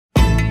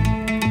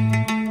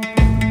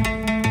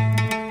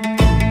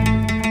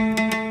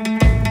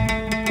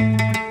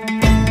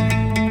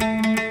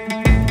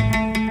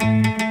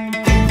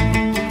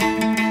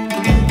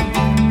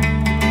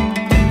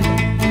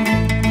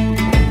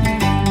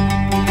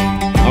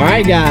All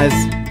right, guys.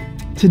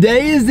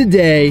 Today is the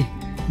day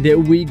that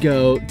we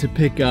go to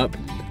pick up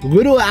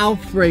little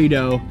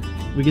Alfredo.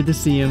 We get to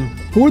see him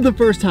for the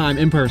first time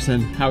in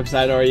person. How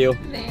excited are you?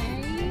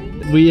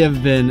 Very. We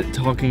have been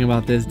talking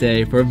about this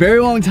day for a very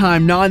long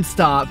time,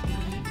 non-stop.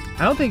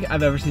 I don't think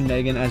I've ever seen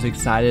Megan as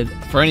excited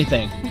for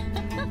anything.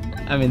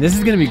 I mean, this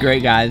is gonna be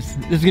great, guys.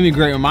 This is gonna be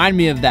great. Remind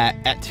me of that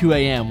at 2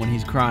 a.m. when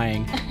he's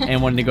crying and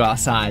wanting to go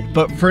outside.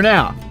 But for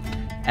now,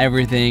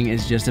 everything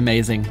is just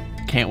amazing.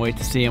 Can't wait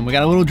to see him. We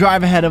got a little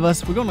drive ahead of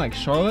us. We're going to like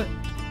Charlotte?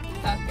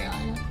 South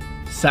Carolina.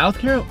 South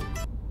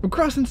Carolina? We're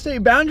crossing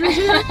state boundaries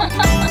here? What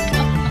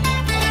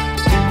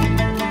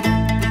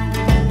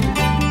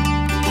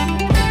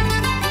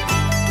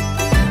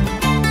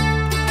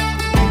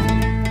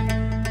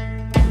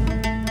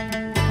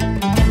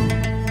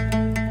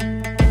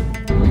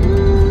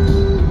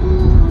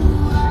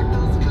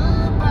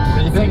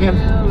are you thinking?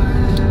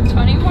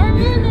 20 more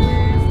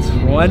minutes.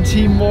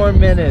 20 more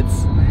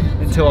minutes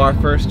until our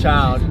first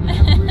child.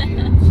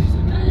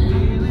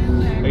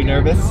 Are you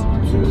nervous?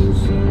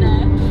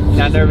 No.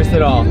 Not nervous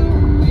at all?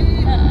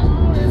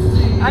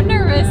 I'm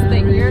nervous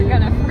that you're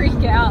gonna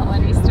freak out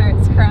when he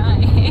starts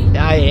crying.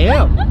 I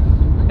am.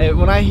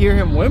 When I hear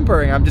him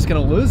whimpering, I'm just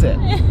gonna lose it.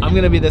 I'm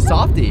gonna be the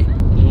softie.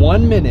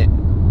 1 minute.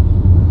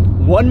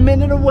 1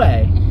 minute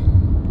away.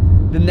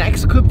 The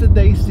next clip that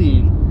they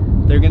see,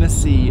 they're gonna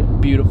see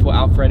beautiful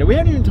Alfredo. We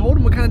haven't even told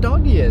him what kind of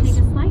dog he is.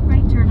 Take a slight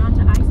right turn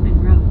onto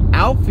Iceman Road.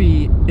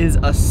 Alfie is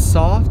a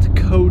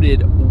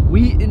soft-coated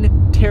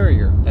Wheaten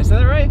Terrier. Did I say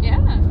that right?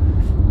 Yeah.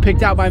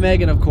 Picked out by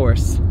Megan, of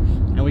course.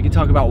 And we can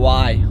talk about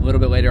why a little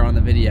bit later on in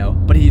the video.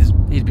 But he's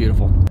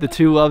beautiful. The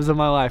two loves of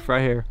my life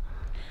right here.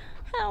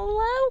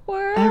 Hello,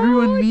 world.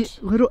 Everyone meet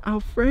little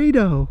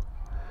Alfredo.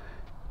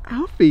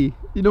 Alfie,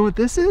 you know what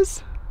this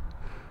is?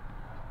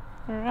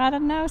 I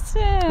don't know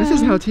soon. This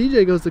is how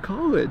TJ goes to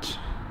college.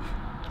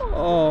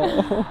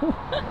 Oh.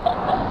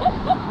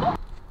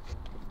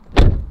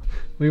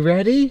 We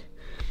ready?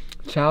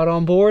 Child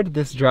on board?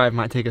 This drive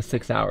might take us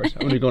 6 hours.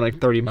 I'm gonna go like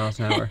 30 miles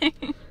an hour.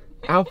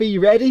 Alfie, you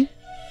ready?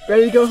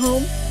 Ready to go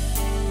home?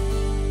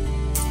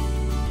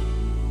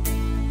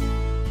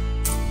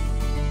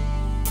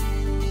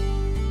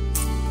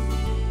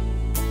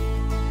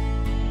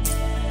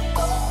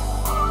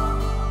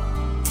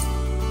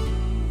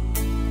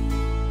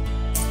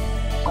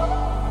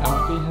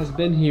 Alfie has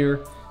been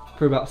here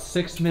for about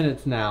 6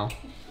 minutes now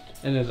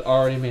and has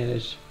already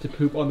managed to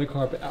poop on the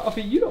carpet.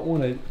 Alfie, you don't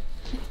want to...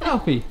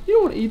 Alfie, you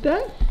don't want to eat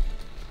that?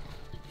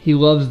 He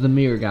loves the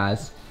mirror,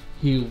 guys.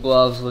 He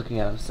loves looking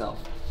at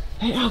himself.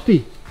 Hey,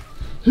 Alfie,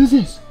 who's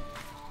this?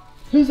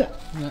 Who's that?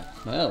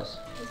 What else?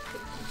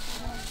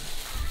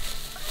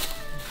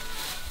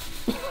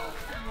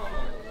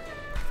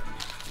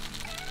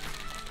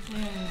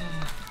 Yeah.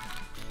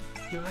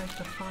 You like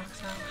the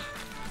fox, Alfie?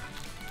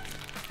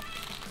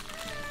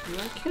 You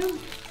like him?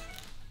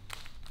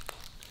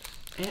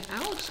 Aunt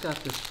Alex got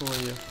this for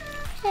you.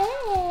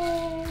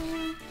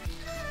 Hey.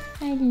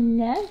 I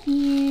love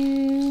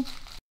you.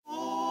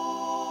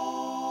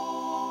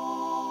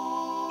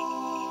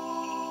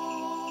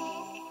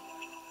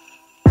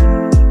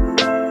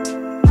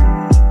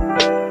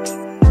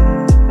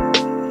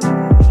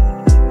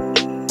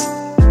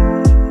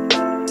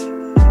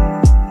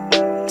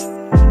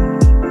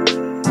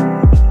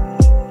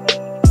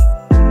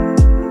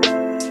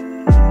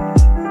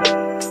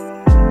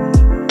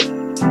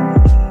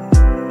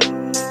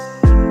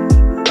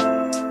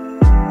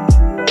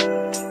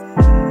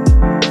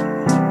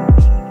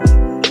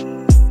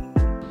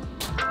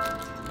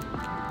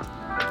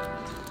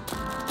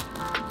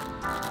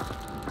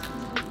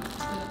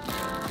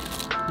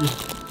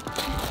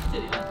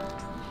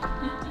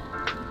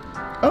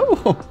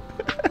 Oh!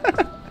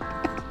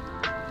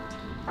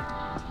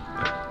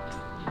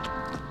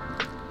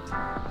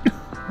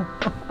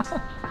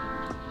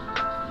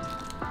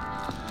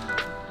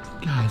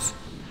 Guys,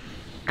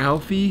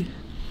 Alfie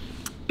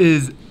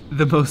is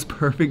the most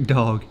perfect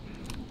dog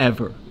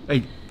ever.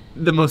 Like,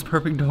 the most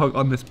perfect dog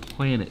on this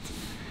planet.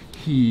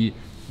 He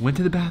went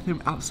to the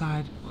bathroom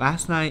outside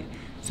last night,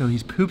 so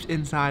he's pooped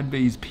inside, but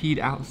he's peed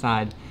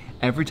outside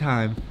every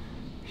time.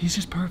 He's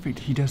just perfect.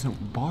 He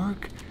doesn't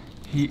bark.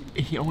 He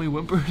only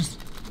whimpers.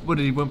 What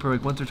did he whimper,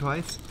 like once or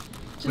twice?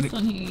 Just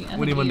when he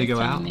wanted to go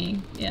out?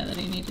 Yeah, that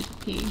he needed to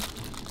pee.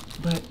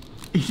 But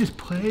he just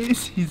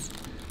plays. He's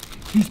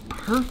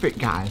perfect,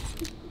 guys.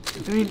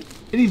 I mean,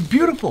 and he's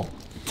beautiful.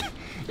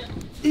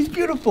 He's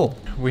beautiful.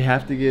 We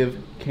have to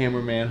give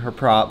cameraman her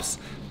props.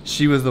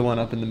 She was the one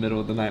up in the middle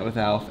of the night with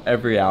Alf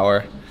every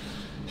hour.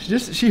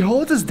 She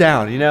holds us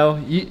down, you know.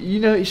 You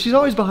know, she's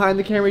always behind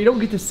the camera. You don't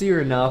get to see her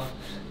enough.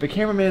 The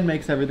cameraman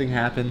makes everything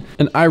happen.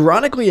 And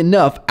ironically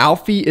enough,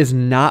 Alfie is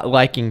not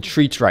liking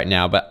treats right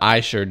now, but I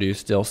sure do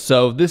still.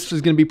 So this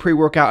is gonna be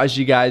pre-workout, as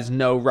you guys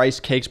know. Rice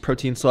cakes,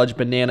 protein sludge,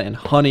 banana, and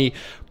honey.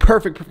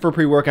 Perfect for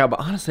pre-workout,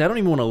 but honestly, I don't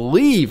even wanna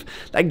leave.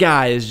 That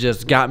guy has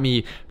just got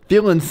me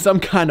feeling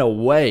some kind of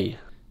way.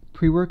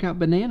 Pre-workout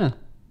banana.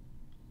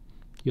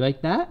 You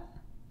like that?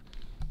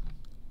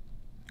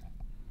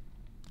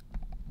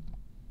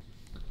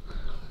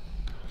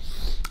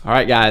 All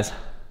right, guys.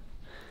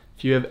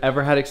 If you have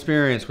ever had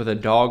experience with a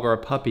dog or a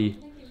puppy.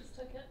 I think he just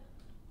took it.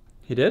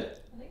 He did?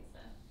 I think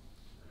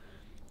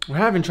so. We're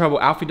having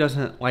trouble. Alfie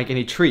doesn't like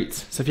any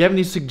treats. So if you have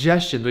any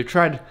suggestions, I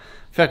feel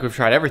like we've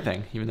tried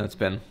everything, even though it's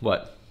been,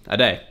 what, a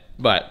day.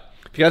 But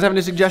if you guys have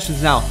any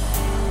suggestions now.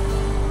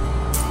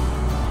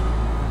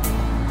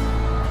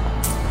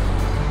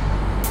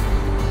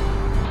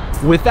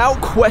 Without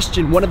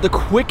question, one of the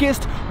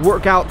quickest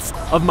workouts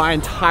of my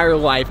entire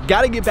life.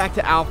 Gotta get back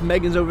to Alf.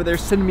 Megan's over there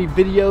sending me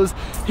videos.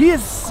 He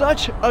is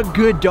such a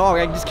good dog.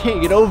 I just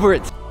can't get over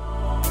it.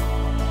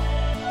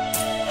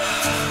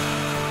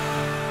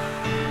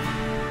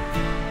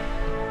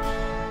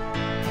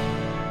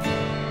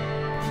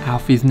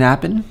 Alfie's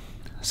napping,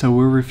 so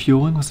we're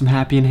refueling with some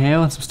Happy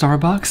Inhale and some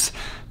Starbucks.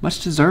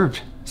 Much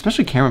deserved,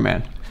 especially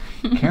Cameraman.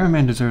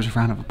 Cameraman deserves a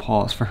round of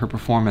applause for her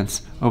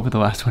performance over the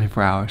last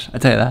 24 hours. I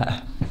tell you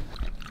that.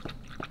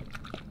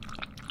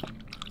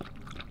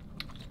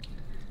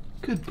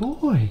 Good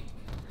boy.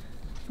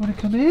 You want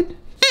to come in?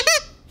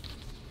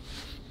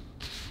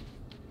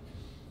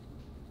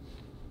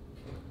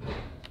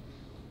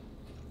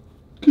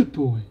 Good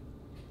boy.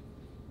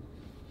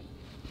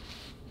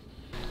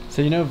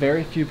 So you know,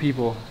 very few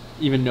people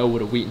even know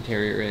what a Wheaten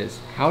Terrier is.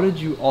 How did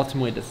you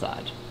ultimately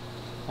decide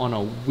on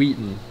a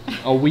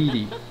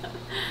Wheatie?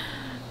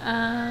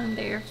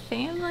 They're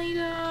family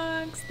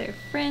dogs. They're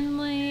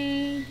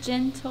friendly,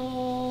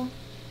 gentle.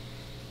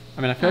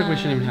 I mean, I feel like we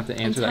shouldn't even have to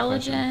answer that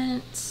question.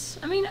 Intelligent.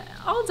 I mean,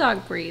 all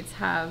dog breeds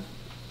have,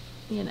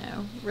 you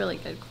know, really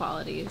good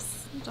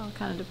qualities. It all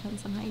kind of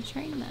depends on how you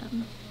train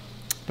them.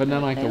 But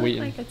not like the They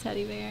Wheaten. look like a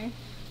teddy bear.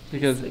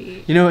 Because,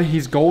 Sweet. you know,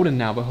 he's golden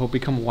now, but he'll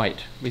become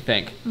white, we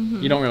think.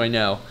 Mhm. You don't really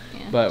know.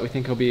 Yeah. But we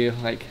think he'll be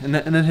like, and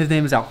then his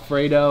name is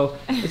Alfredo.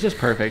 It's just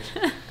perfect.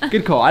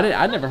 Good call.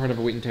 I'd never heard of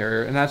a Wheaten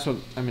Terrier, and that's what,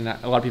 I mean,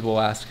 a lot of people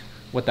ask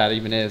what that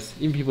even is,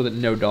 even people that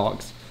know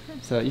dogs.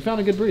 So you found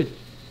a good breed.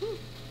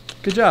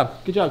 Good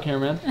job. Good job,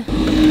 cameraman.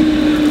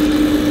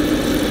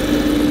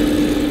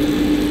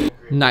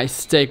 Nice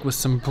steak with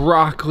some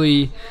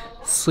broccoli.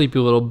 Sleepy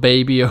little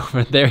baby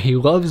over there. He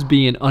loves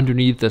being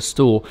underneath the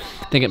stool.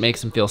 I think it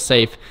makes him feel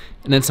safe.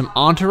 And then some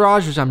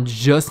entourage, which I'm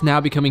just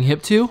now becoming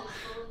hip to.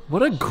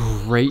 What a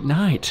great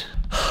night.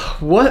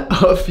 What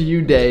a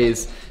few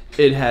days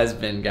it has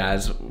been,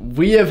 guys.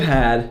 We have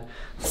had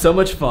so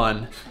much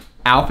fun.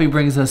 Alfie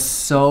brings us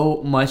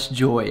so much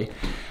joy.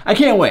 I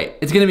can't wait.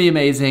 It's gonna be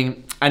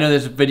amazing. I know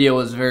this video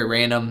was very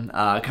random,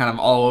 kind of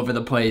all over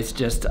the place,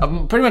 just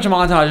pretty much a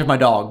montage of my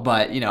dog,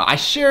 but you know, I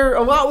share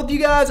a lot with you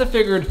guys. I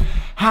figured,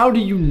 how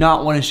do you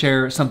not want to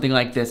share something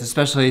like this,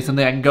 especially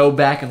something I can go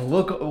back and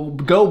look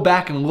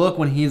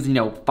when he's, you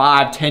know,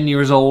 5, 10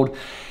 years old.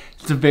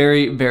 It's a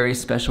very, very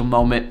special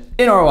moment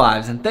in our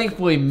lives, and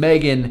thankfully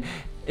Megan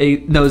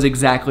knows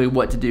exactly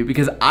what to do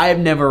because I've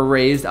never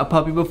raised a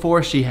puppy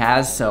before. She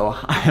has, so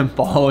I am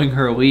following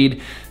her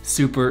lead.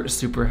 Super,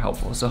 super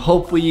helpful. So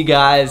hopefully you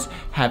guys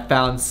have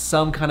found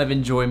some kind of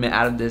enjoyment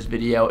out of this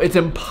video. It's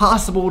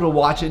impossible to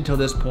watch it until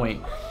this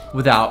point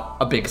without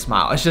a big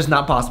smile. It's just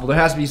not possible. There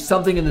has to be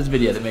something in this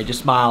video that made you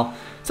smile.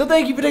 So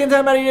thank you for taking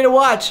time out of your day to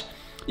watch.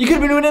 You could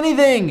have been doing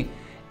anything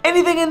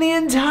in the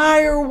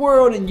entire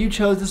world, and you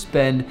chose to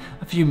spend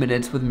a few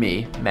minutes with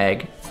me,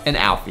 Meg, and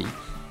Alfie.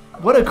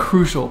 What a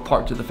crucial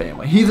part to the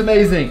family. He's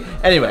amazing.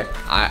 Anyway,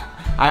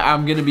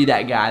 I'm gonna be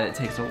that guy that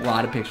takes a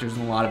lot of pictures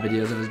and a lot of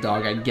videos of his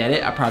dog. I get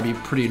it. I'd probably be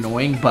pretty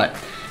annoying, but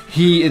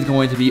he is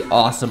going to be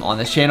awesome on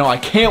this channel. I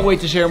can't wait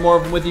to share more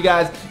of them with you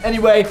guys.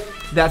 Anyway,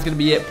 that's gonna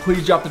be it.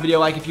 Please drop the video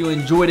a like if you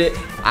enjoyed it.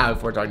 I look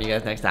forward to talking to you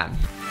guys next time.